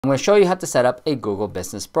I'm going to show you how to set up a Google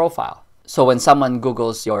business profile. So when someone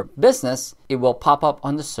Googles your business, it will pop up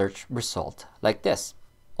on the search result like this.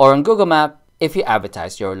 Or on Google Maps if you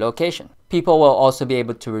advertise your location. People will also be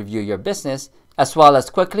able to review your business as well as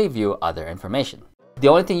quickly view other information. The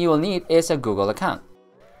only thing you will need is a Google account.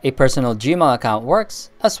 A personal Gmail account works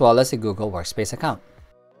as well as a Google Workspace account.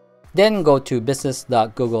 Then go to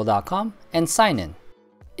business.google.com and sign in.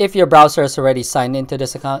 If your browser is already signed into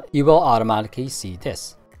this account, you will automatically see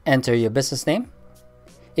this. Enter your business name.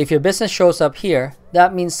 If your business shows up here,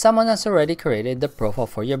 that means someone has already created the profile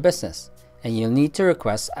for your business and you'll need to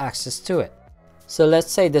request access to it. So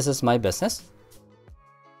let's say this is my business.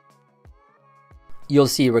 You'll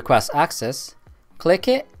see request access. Click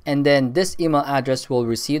it and then this email address will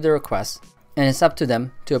receive the request and it's up to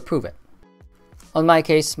them to approve it. On my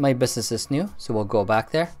case, my business is new, so we'll go back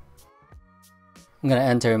there. I'm going to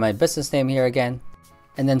enter my business name here again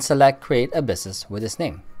and then select create a business with this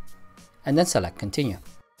name and then select continue.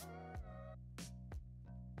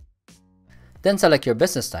 Then select your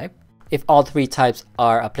business type. If all three types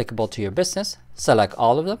are applicable to your business, select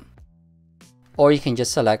all of them, or you can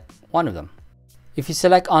just select one of them. If you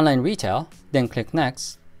select online retail, then click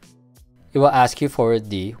next, it will ask you for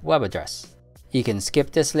the web address. You can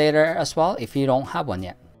skip this later as well if you don't have one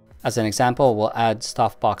yet. As an example, we'll add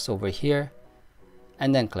stuff box over here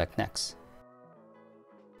and then click next.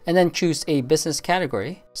 And then choose a business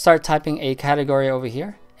category. Start typing a category over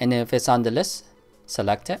here, and if it's on the list,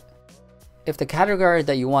 select it. If the category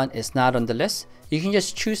that you want is not on the list, you can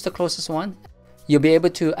just choose the closest one. You'll be able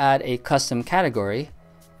to add a custom category,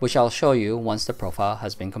 which I'll show you once the profile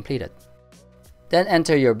has been completed. Then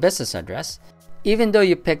enter your business address. Even though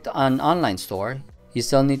you picked an online store, you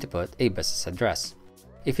still need to put a business address.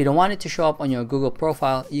 If you don't want it to show up on your Google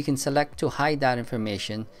profile, you can select to hide that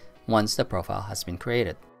information once the profile has been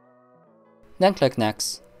created. Then click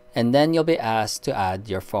next, and then you'll be asked to add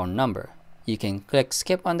your phone number. You can click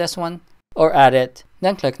skip on this one or add it,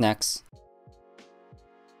 then click next.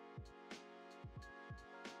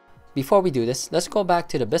 Before we do this, let's go back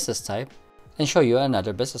to the business type and show you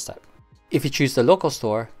another business type. If you choose the local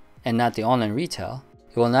store and not the online retail,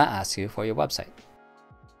 it will not ask you for your website.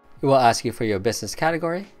 It will ask you for your business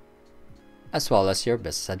category as well as your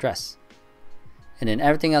business address. And then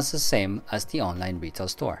everything else is the same as the online retail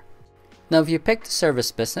store. Now if you pick the service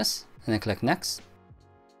business and then click next,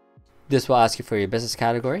 this will ask you for your business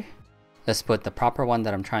category. Let's put the proper one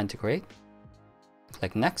that I'm trying to create.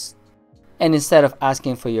 Click next. And instead of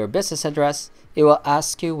asking for your business address, it will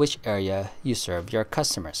ask you which area you serve your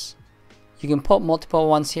customers. You can put multiple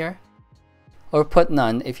ones here or put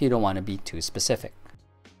none if you don't want to be too specific.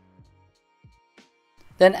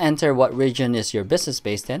 Then enter what region is your business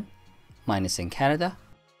based in. Mine is in Canada.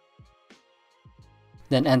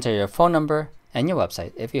 Then enter your phone number and your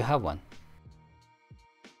website if you have one.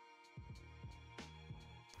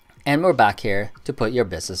 And we're back here to put your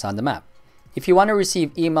business on the map. If you want to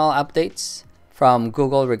receive email updates from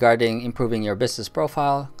Google regarding improving your business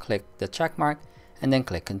profile, click the check mark and then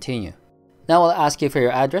click continue. Now we'll ask you for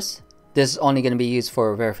your address. This is only going to be used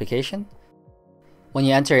for verification. When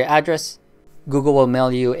you enter your address, Google will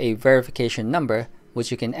mail you a verification number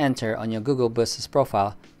which you can enter on your Google business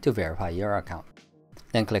profile to verify your account.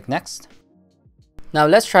 Then click next. Now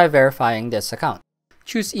let's try verifying this account.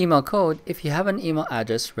 Choose email code if you have an email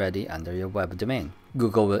address ready under your web domain.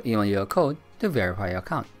 Google will email you a code to verify your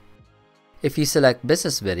account. If you select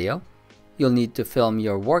business video, you'll need to film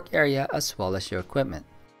your work area as well as your equipment.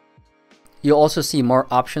 You'll also see more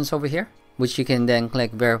options over here, which you can then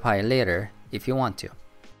click verify later if you want to.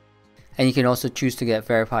 And you can also choose to get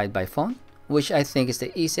verified by phone, which I think is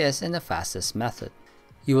the easiest and the fastest method.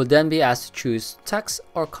 You will then be asked to choose text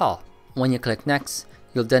or call. When you click next,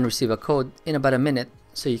 you'll then receive a code in about a minute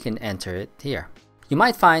so you can enter it here. You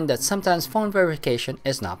might find that sometimes phone verification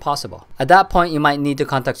is not possible. At that point, you might need to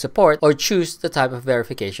contact support or choose the type of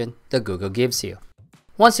verification that Google gives you.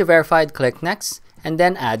 Once you're verified, click next and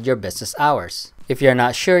then add your business hours. If you're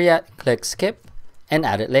not sure yet, click skip and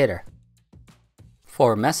add it later.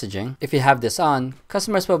 For messaging, if you have this on,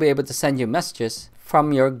 customers will be able to send you messages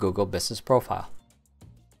from your Google business profile.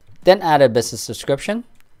 Then add a business description.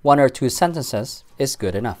 1 or 2 sentences is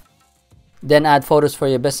good enough. Then add photos for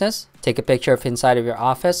your business. Take a picture of inside of your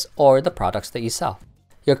office or the products that you sell.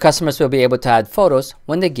 Your customers will be able to add photos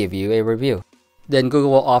when they give you a review. Then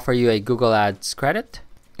Google will offer you a Google Ads credit.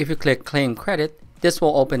 If you click claim credit, this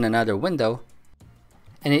will open another window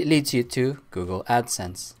and it leads you to Google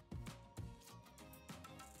AdSense.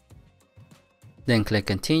 Then click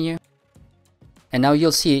continue. And now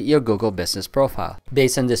you'll see your Google business profile.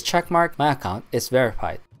 Based on this check mark, my account is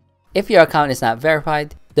verified. If your account is not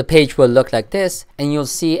verified, The page will look like this and you'll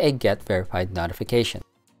see a Get Verified notification.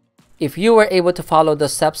 If you were able to follow the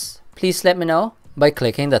steps, please let me know by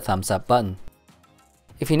clicking the thumbs up button.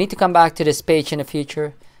 If you need to come back to this page in the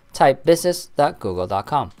future, type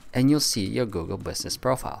business.google.com and you'll see your Google business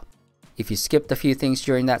profile. If you skipped a few things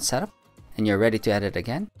during that setup and you're ready to edit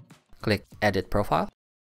again, click Edit Profile.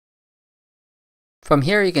 From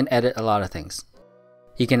here, you can edit a lot of things.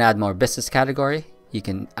 You can add more business category, you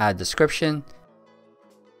can add description,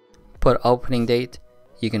 put opening date,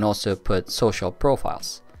 you can also put social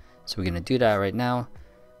profiles. So we're going to do that right now.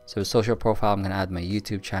 So social profile, I'm going to add my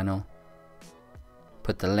YouTube channel,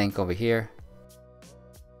 put the link over here,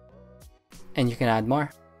 and you can add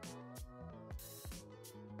more.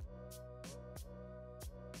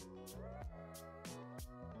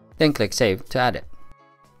 Then click Save to add it.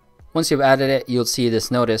 Once you've added it, you'll see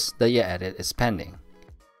this notice that your edit is pending.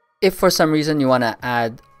 If for some reason you want to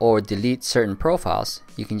add or delete certain profiles,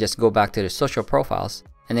 you can just go back to the social profiles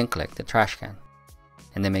and then click the trash can.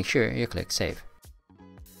 And then make sure you click Save.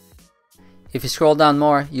 If you scroll down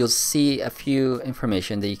more, you'll see a few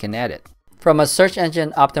information that you can edit. From a search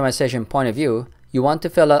engine optimization point of view, you want to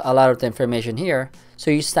fill out a lot of the information here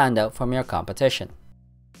so you stand out from your competition.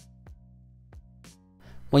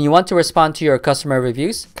 When you want to respond to your customer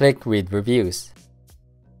reviews, click Read Reviews.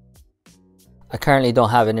 I currently don't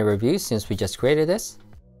have any reviews since we just created this.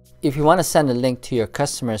 If you want to send a link to your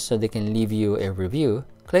customers so they can leave you a review,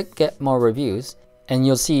 click Get More Reviews and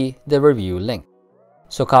you'll see the review link.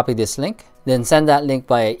 So copy this link, then send that link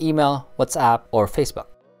via email, WhatsApp, or Facebook.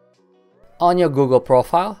 On your Google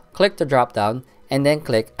profile, click the drop down and then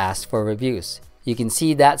click Ask for Reviews. You can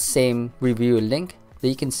see that same review link that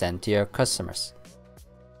you can send to your customers.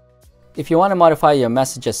 If you want to modify your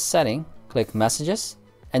messages setting, click Messages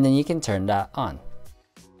and then you can turn that on.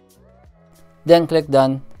 Then click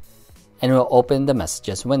Done and it will open the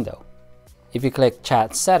Messages window. If you click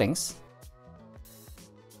Chat Settings,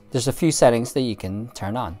 there's a few settings that you can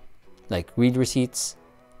turn on, like Read Receipts,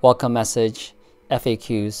 Welcome Message,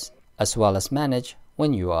 FAQs, as well as Manage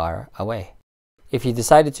when you are away. If you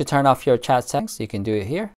decided to turn off your chat settings, you can do it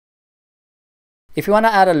here. If you want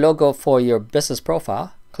to add a logo for your business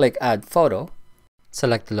profile, click Add Photo,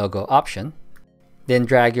 select the logo option, then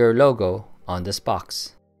drag your logo on this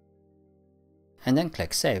box, and then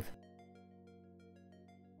click Save.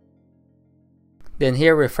 Then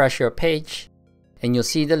here, refresh your page, and you'll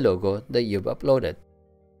see the logo that you've uploaded.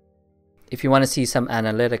 If you want to see some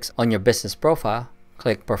analytics on your business profile,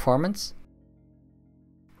 click Performance,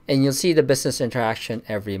 and you'll see the business interaction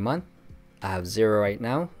every month. I have 0 right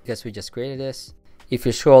now because we just created this. If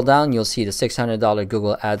you scroll down, you'll see the $600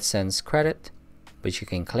 Google AdSense credit, which you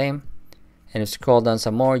can claim. And if you scroll down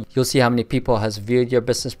some more, you'll see how many people has viewed your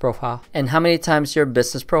business profile and how many times your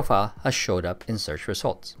business profile has showed up in search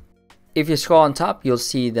results. If you scroll on top, you'll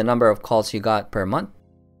see the number of calls you got per month.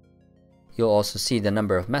 You'll also see the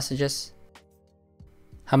number of messages,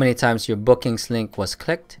 how many times your bookings link was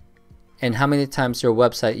clicked, and how many times your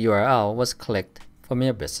website URL was clicked from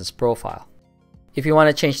your business profile. If you want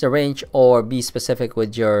to change the range or be specific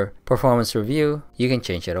with your performance review, you can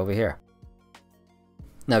change it over here.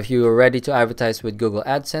 Now, if you are ready to advertise with Google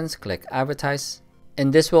AdSense, click Advertise,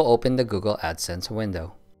 and this will open the Google AdSense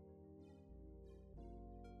window.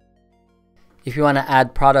 If you want to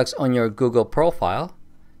add products on your Google profile,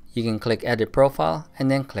 you can click Edit Profile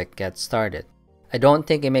and then click Get Started. I don't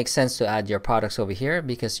think it makes sense to add your products over here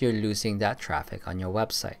because you're losing that traffic on your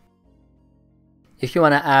website. If you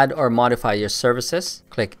want to add or modify your services,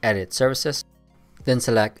 click Edit Services, then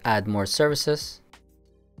select Add More Services,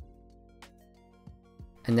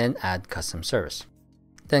 and then Add Custom Service.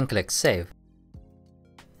 Then click Save.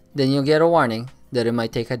 Then you'll get a warning that it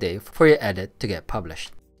might take a day for your edit to get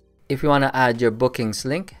published. If you want to add your bookings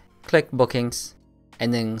link, click Bookings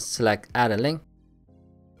and then select Add a Link.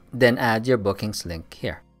 Then add your bookings link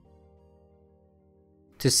here.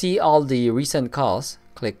 To see all the recent calls,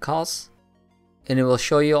 click Calls, and it will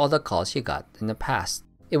show you all the calls you got in the past.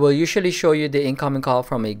 It will usually show you the incoming call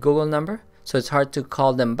from a Google number, so it's hard to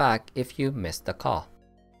call them back if you missed the call.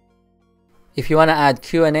 If you want to add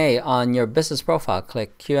Q&A on your business profile,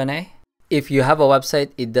 click Q&A. If you have a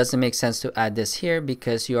website, it doesn't make sense to add this here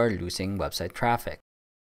because you are losing website traffic.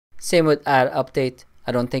 Same with Add Update.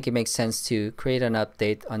 I don't think it makes sense to create an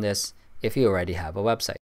update on this if you already have a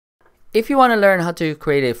website. If you want to learn how to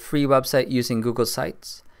create a free website using Google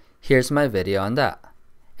Sites, here's my video on that.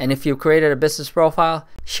 And if you created a business profile,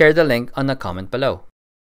 share the link on the comment below.